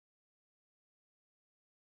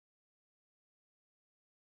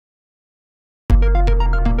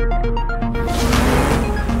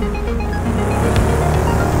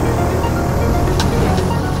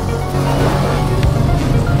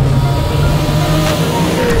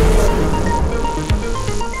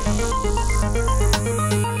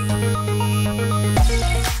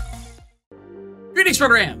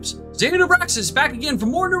programs! Xavier Braxis back again for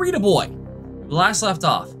more Narita Boy. Where we last left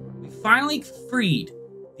off, we finally freed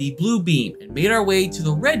the blue beam and made our way to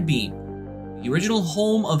the red beam, the original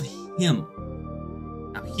home of him.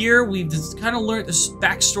 Now here we've just kind of learned this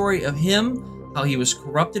backstory of him, how he was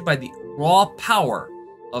corrupted by the raw power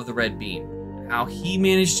of the red beam, and how he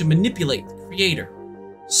managed to manipulate the creator.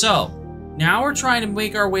 So now we're trying to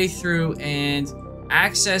make our way through and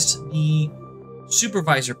access the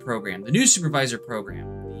supervisor program, the new supervisor program,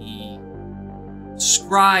 the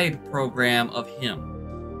scribe program of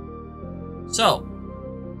him. So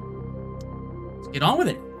let's get on with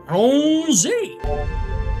it. On Z.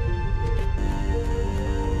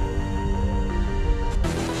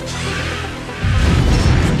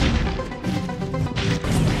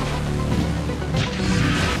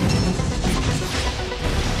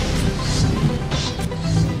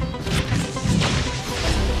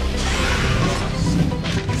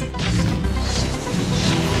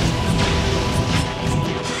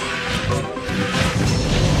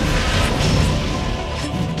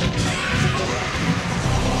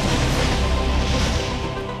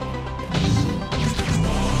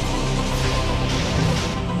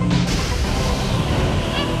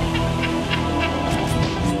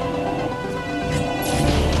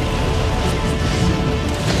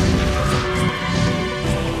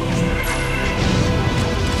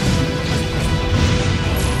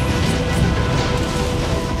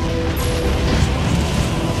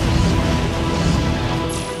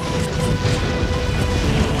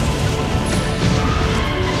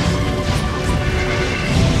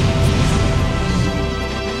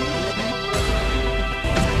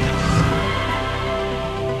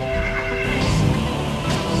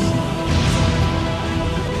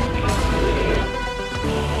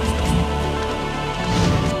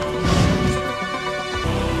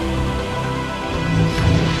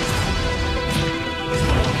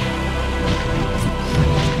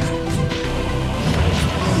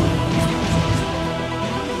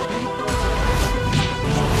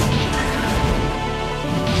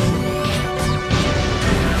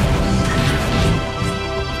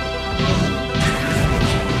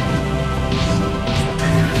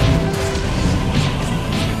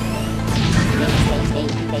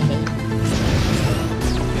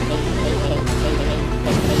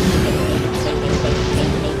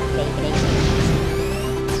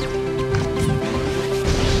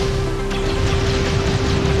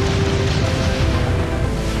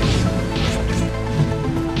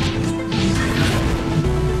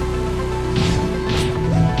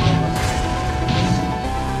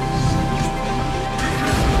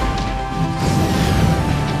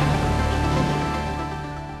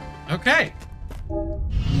 Okay. Oh.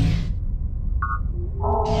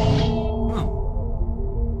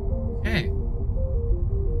 Okay.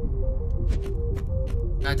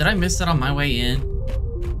 Did I miss that on my way in?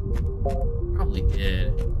 Probably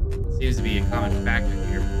did. Seems to be a common factor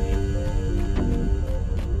here for me.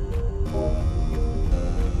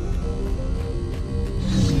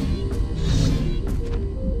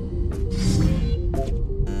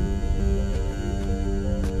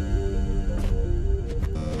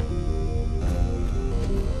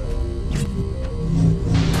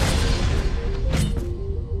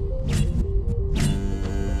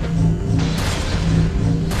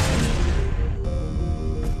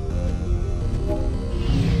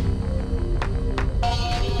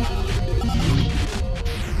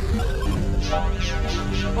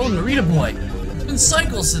 Oh, Narita Boy, it's been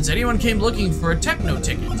cycles since anyone came looking for a techno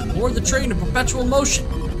ticket to board the train in perpetual motion.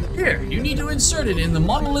 Here, you need to insert it in the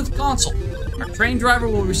monolith console. Our train driver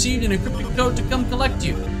will receive an encrypted code to come collect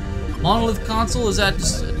you. Monolith console is at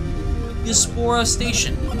Diaspora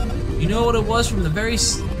Station. You know what it was from the very...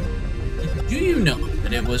 Do you know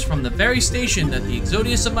that it was from the very station that the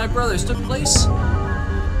Exodus of my brothers took place?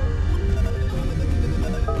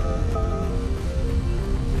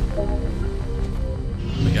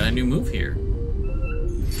 Got a new move here.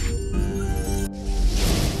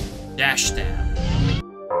 Dash stab.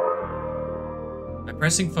 By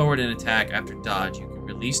pressing forward and attack after dodge, you can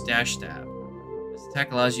release dash stab. This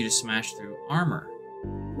attack allows you to smash through armor.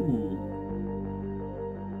 Ooh.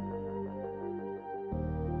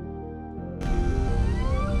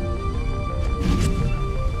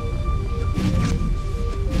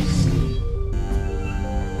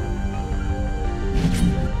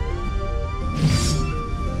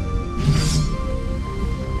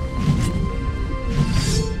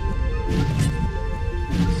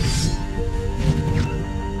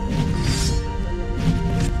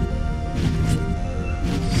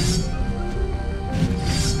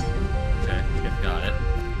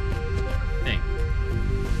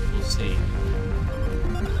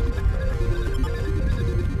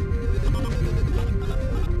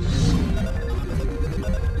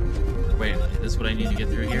 what I need to get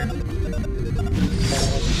through here.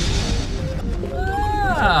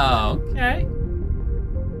 Oh, okay.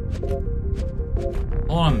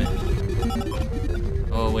 Hold on a minute.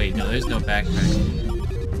 Oh, wait, no, there's no backpack.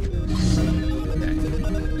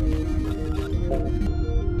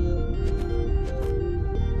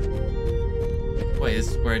 Okay. Wait, this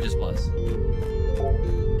is where I just was.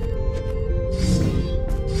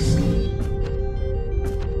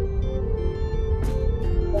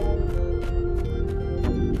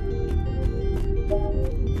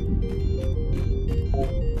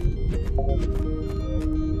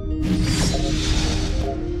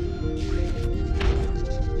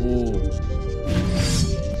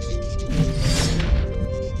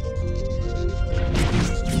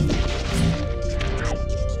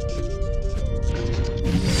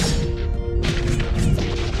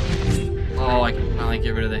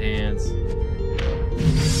 Get rid of the hands.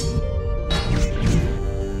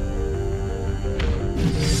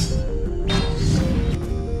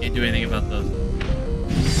 Can't do anything about those.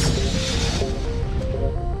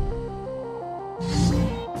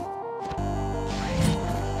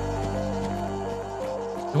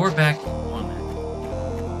 Door back on there.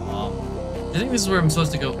 I think this is where I'm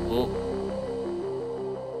supposed to go. Oh.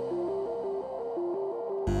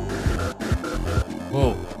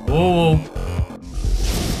 Whoa. Whoa.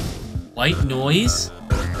 White noise?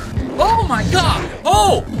 Oh my god!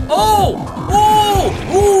 Oh! Oh! Oh!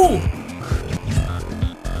 Oh!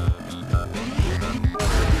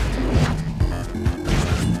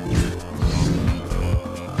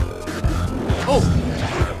 Oh!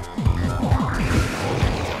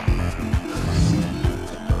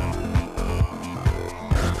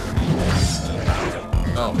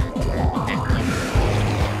 Oh. Okay.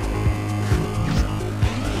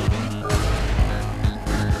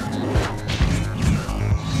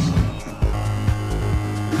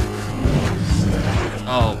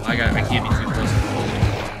 Oh, I can't be too close.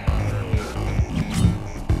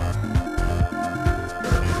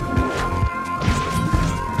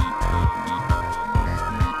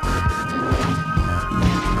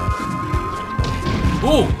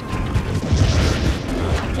 Oh!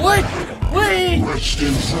 What? Wait! Rest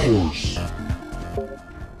in force.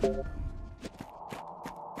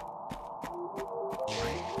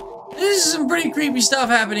 This is some pretty creepy stuff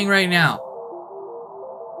happening right now.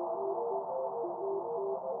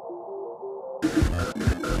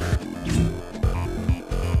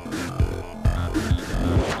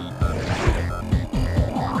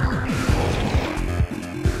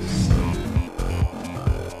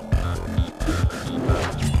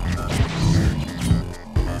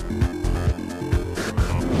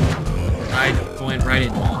 I went right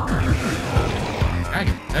in. I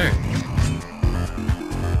get there.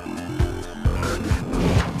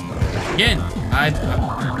 Again, I'm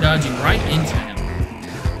dodging right into him.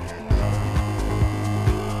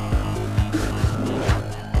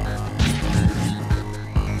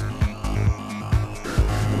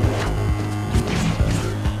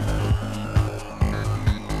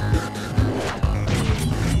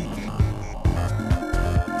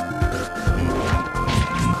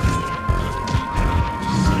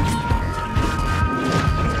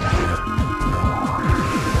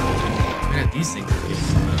 These things are good.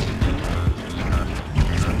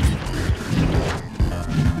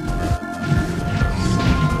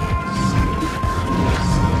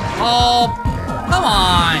 Oh, come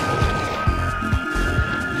on!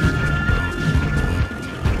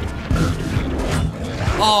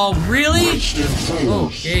 Oh, really?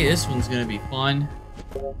 Okay, this one's gonna be fun.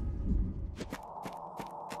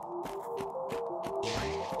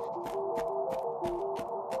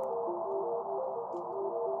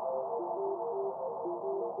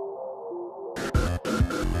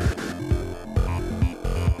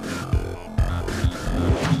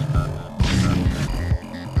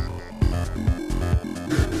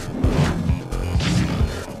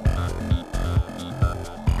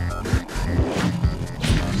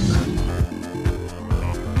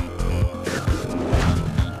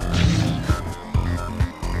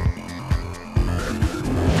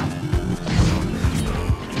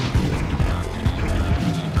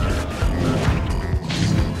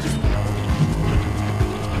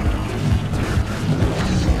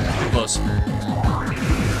 Close.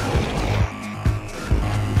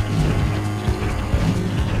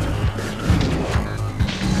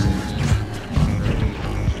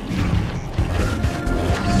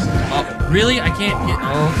 Oh, really? I can't get...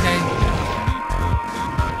 Oh, okay.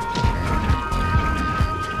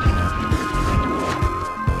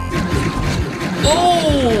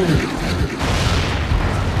 Oh!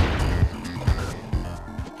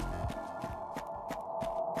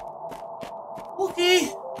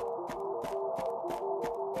 Okay.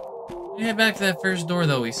 Let me head back to that first door,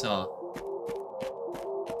 though, we saw.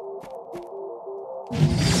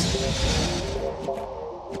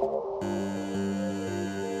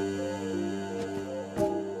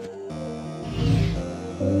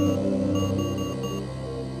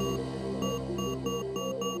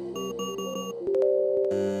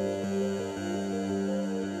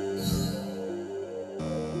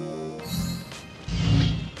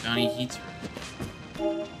 Johnny Heat's room.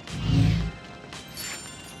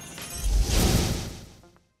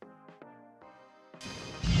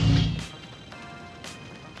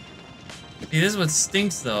 See, this is what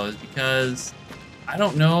stinks, though, is because I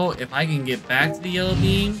don't know if I can get back to the yellow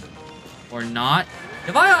beam or not.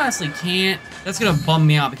 If I honestly can't, that's gonna bum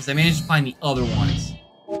me out because I managed to find the other ones.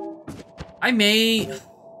 I may... I'm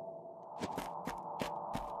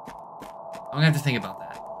gonna have to think about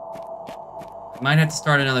that. I might have to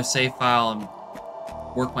start another save file and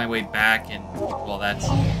work my way back and, well, that's...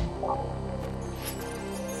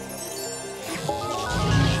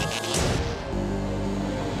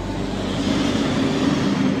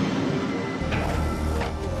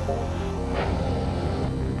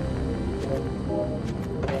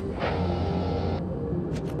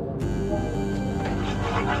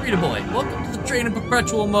 Narita Boy, welcome to the train of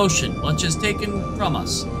perpetual motion. Much is taken from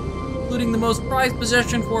us, including the most prized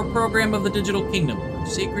possession for a program of the digital kingdom, our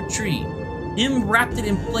sacred tree. Him wrapped it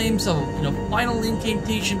in flames in a final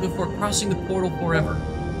incantation before crossing the portal forever.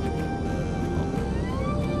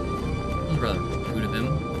 That was rather rude of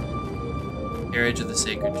him. Carriage of the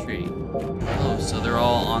sacred tree. Oh, so they're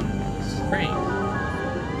all on this train.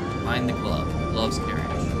 Find the glove. Glove's carriage.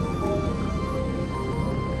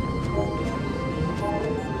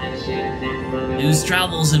 News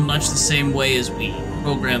travels in much the same way as we.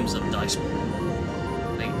 Programs of dice.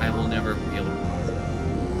 I will never be able to.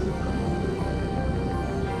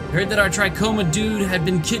 Heard that our Trichoma dude had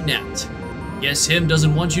been kidnapped. Guess him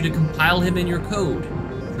doesn't want you to compile him in your code.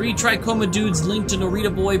 3 Trichoma dudes linked to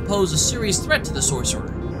Narita Boy pose a serious threat to the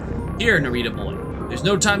sorcerer. Here, Narita Boy. There's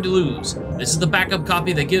no time to lose. This is the backup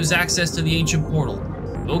copy that gives access to the ancient portal.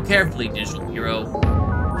 Go carefully, digital hero.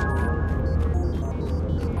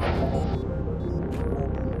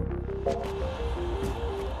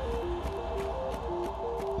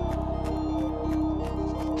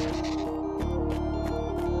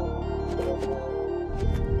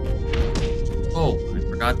 Oh, I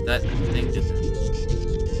forgot that thing did that.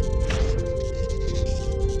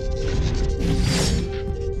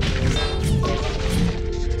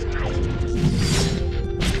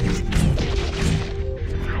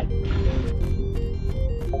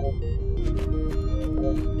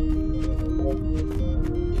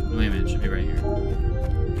 Wait a minute, it should be right here.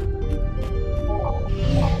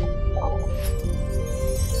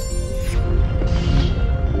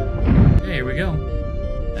 Okay, here we go.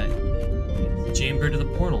 Chamber to the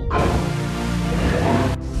portal.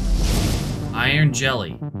 Iron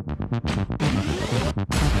jelly.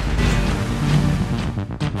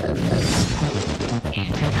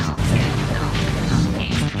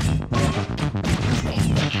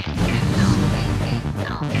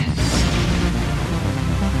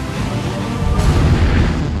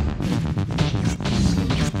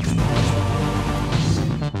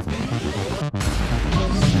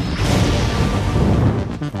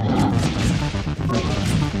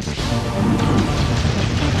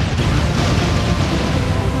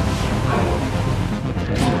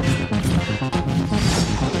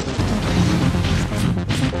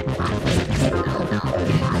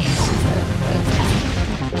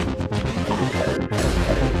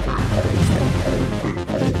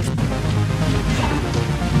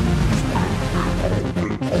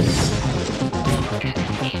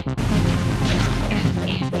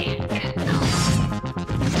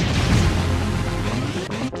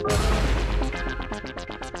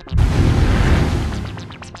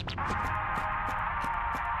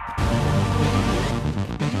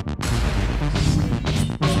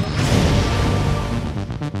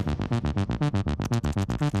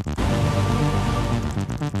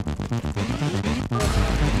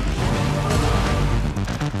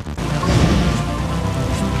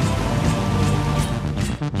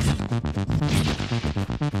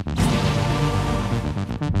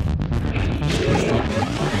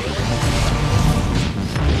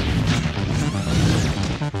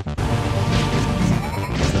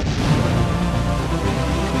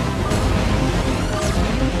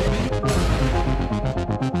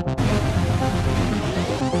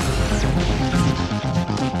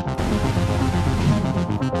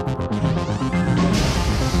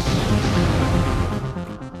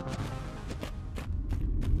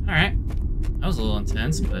 was a little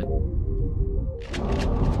intense, but...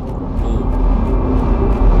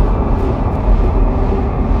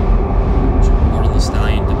 Portal to the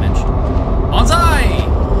Stallion Dimension. Bonsai!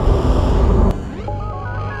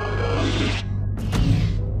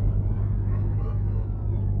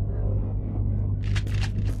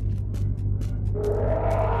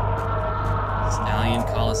 Stallion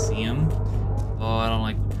Coliseum. Oh, I don't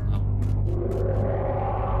like... Oh.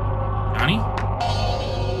 Johnny?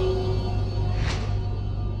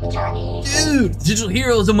 Dude, the digital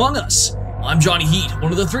hero is among us. I'm Johnny Heat,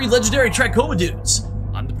 one of the 3 legendary Trachoma dudes.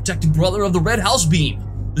 I'm the protected brother of the Red House Beam.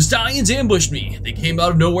 The Stallions ambushed me. They came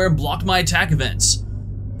out of nowhere and blocked my attack events.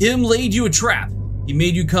 Him laid you a trap. He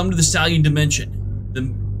made you come to the Stallion Dimension. The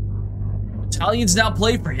Battalions now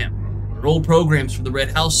play for him. They're old programs from the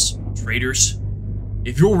Red House. Traitors.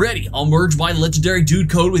 If you're ready, I'll merge my legendary dude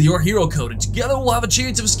code with your hero code, and together we'll have a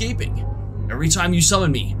chance of escaping. Every time you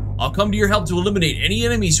summon me, I'll come to your help to eliminate any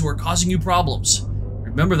enemies who are causing you problems.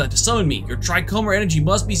 Remember that to summon me, your Trichoma energy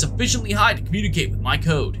must be sufficiently high to communicate with my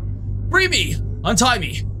code. Free me! Untie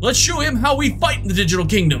me! Let's show him how we fight in the digital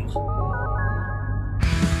kingdom!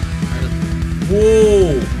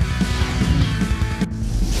 Whoa!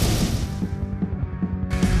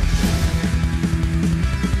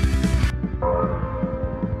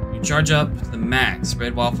 Charge up to the max.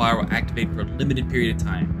 Red Wildfire will activate for a limited period of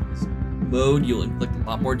time. In this mode, you'll inflict a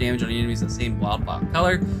lot more damage on enemies of the same wildfire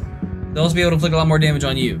color. They'll also be able to inflict a lot more damage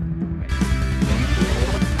on you.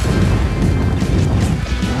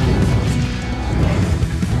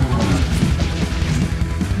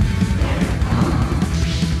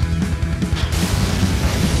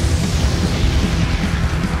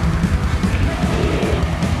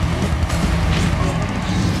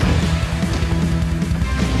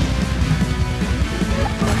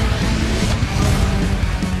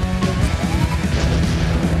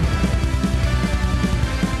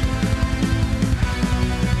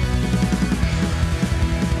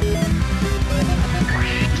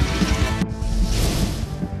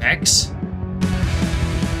 X.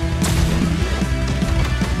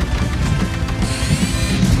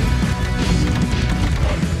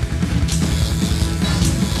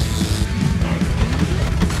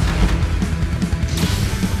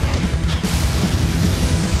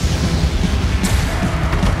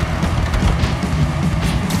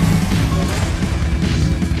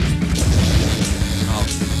 Oh,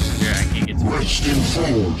 yeah, I can't get to Rest in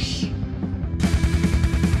force.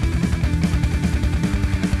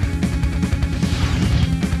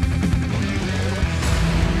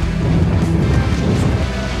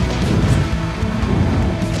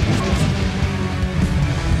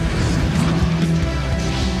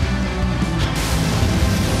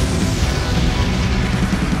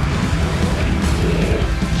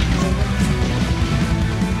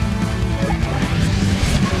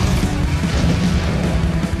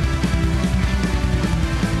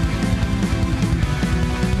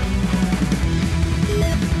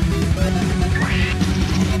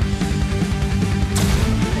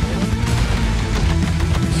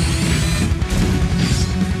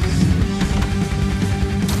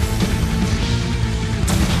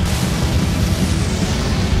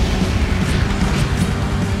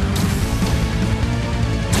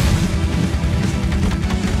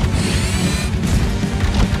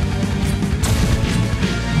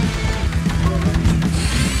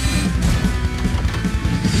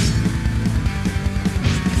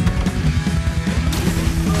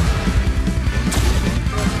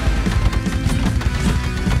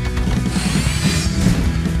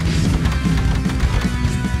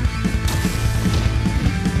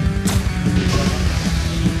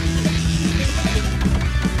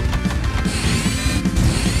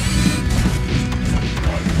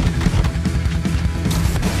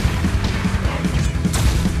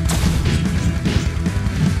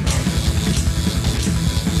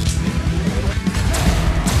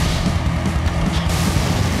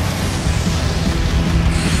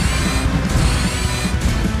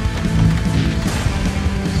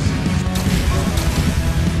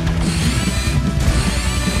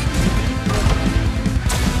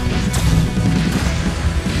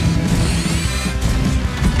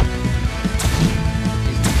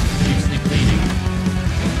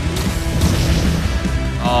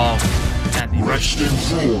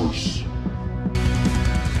 force.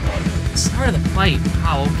 Start of the fight.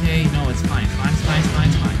 Wow, okay. No, it's fine. It's fine.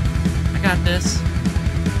 I got this.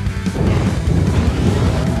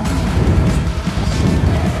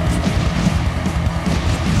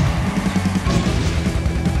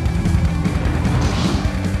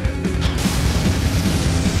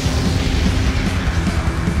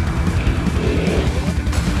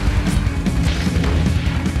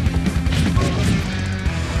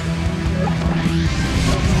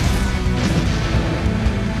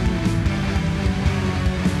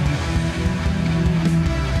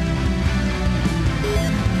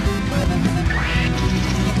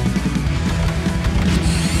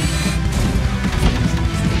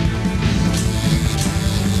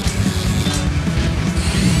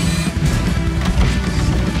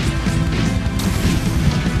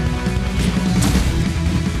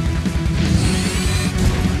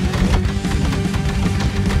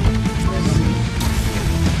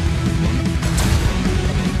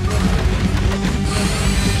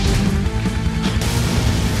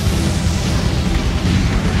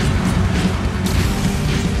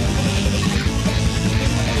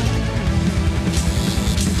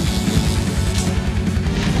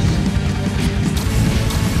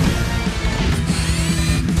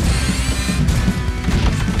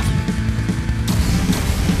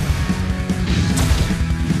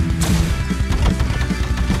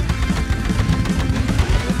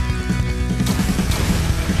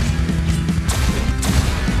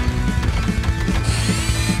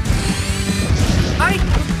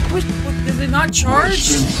 not charge?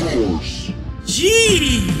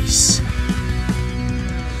 Jeez!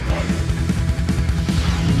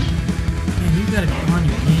 Man, you gotta be on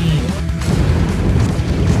your game.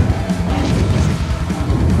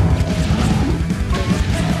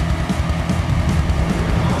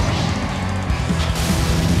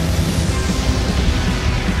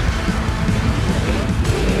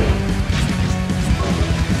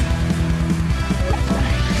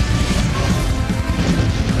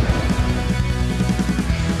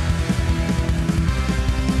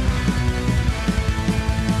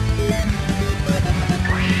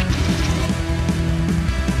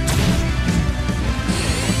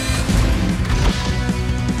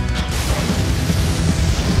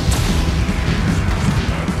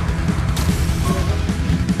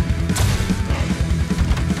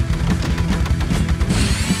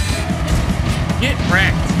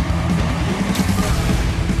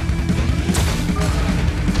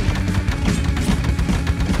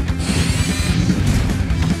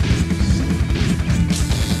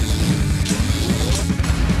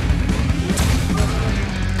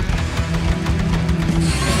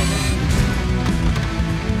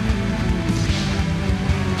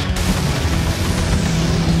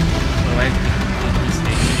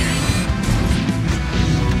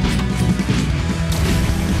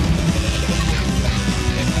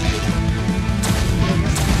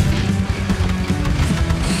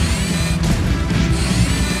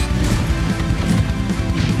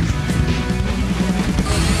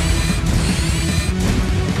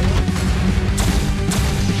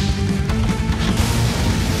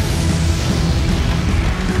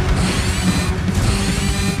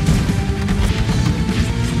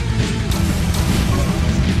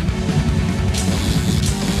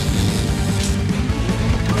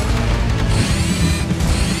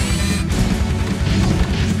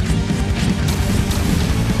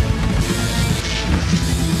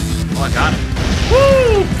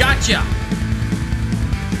 Gotcha!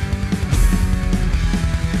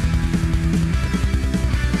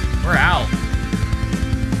 We're out.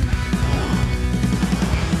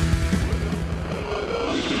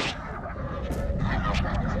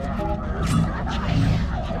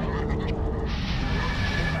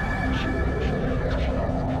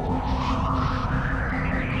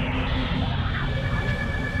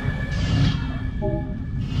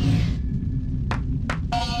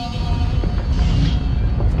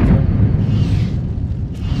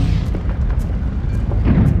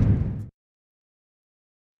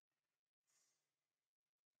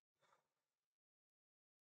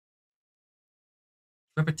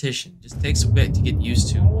 Repetition just takes a bit to get used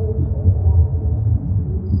to. I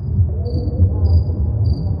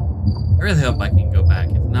really hope I can go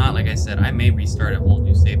back. If not, like I said, I may restart a whole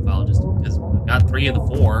new save file just because I've got 3 of the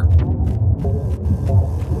 4. What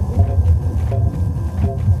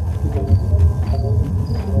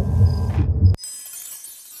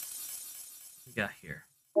we got here?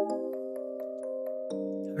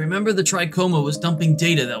 I remember the Trichoma was dumping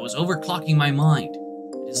data that was overclocking my mind.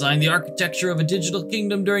 Designed the architecture of a digital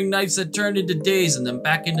kingdom during nights that turned into days and then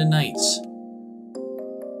back into nights.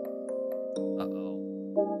 Uh-oh.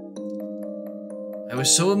 I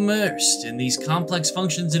was so immersed in these complex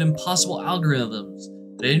functions and impossible algorithms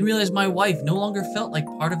that I didn't realize my wife no longer felt like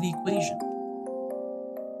part of the equation.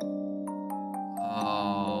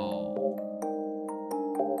 Oh.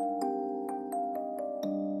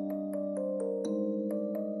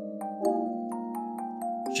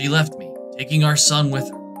 She left me, taking our son with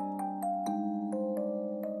her.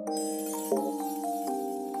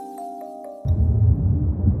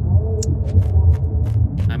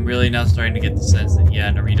 I'm really now starting to get the sense that, yeah,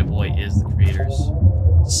 Narita Boy is the creator's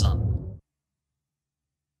son.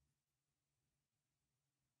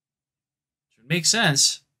 Which would make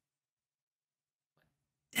sense.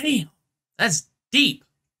 Damn, that's deep.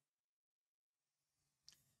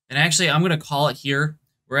 And actually, I'm going to call it here.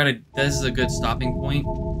 We're at a, this is a good stopping point.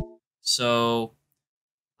 So,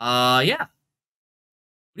 yeah.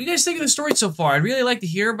 What do you guys think of the story so far? I'd really like to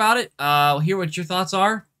hear about it. Hear what your thoughts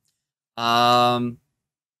are.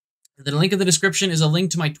 The link in the description is a link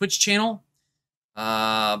to my Twitch channel.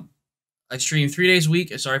 I stream 3 days a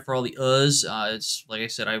week. Sorry for all the it's like I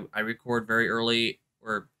said, I record very early,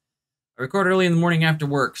 or I record early in the morning after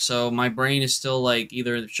work, so my brain is still like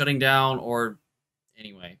either shutting down or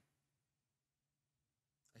anyway.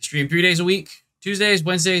 I stream 3 days a week, Tuesdays,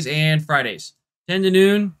 Wednesdays, and Fridays, 10 to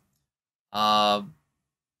noon. Stop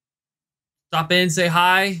in, say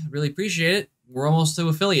hi. Really appreciate it. We're almost to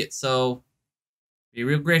affiliate, so it'd be a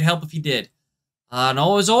real great help if you did. And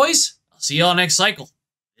as always, I'll see y'all next cycle.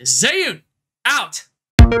 Zayun out!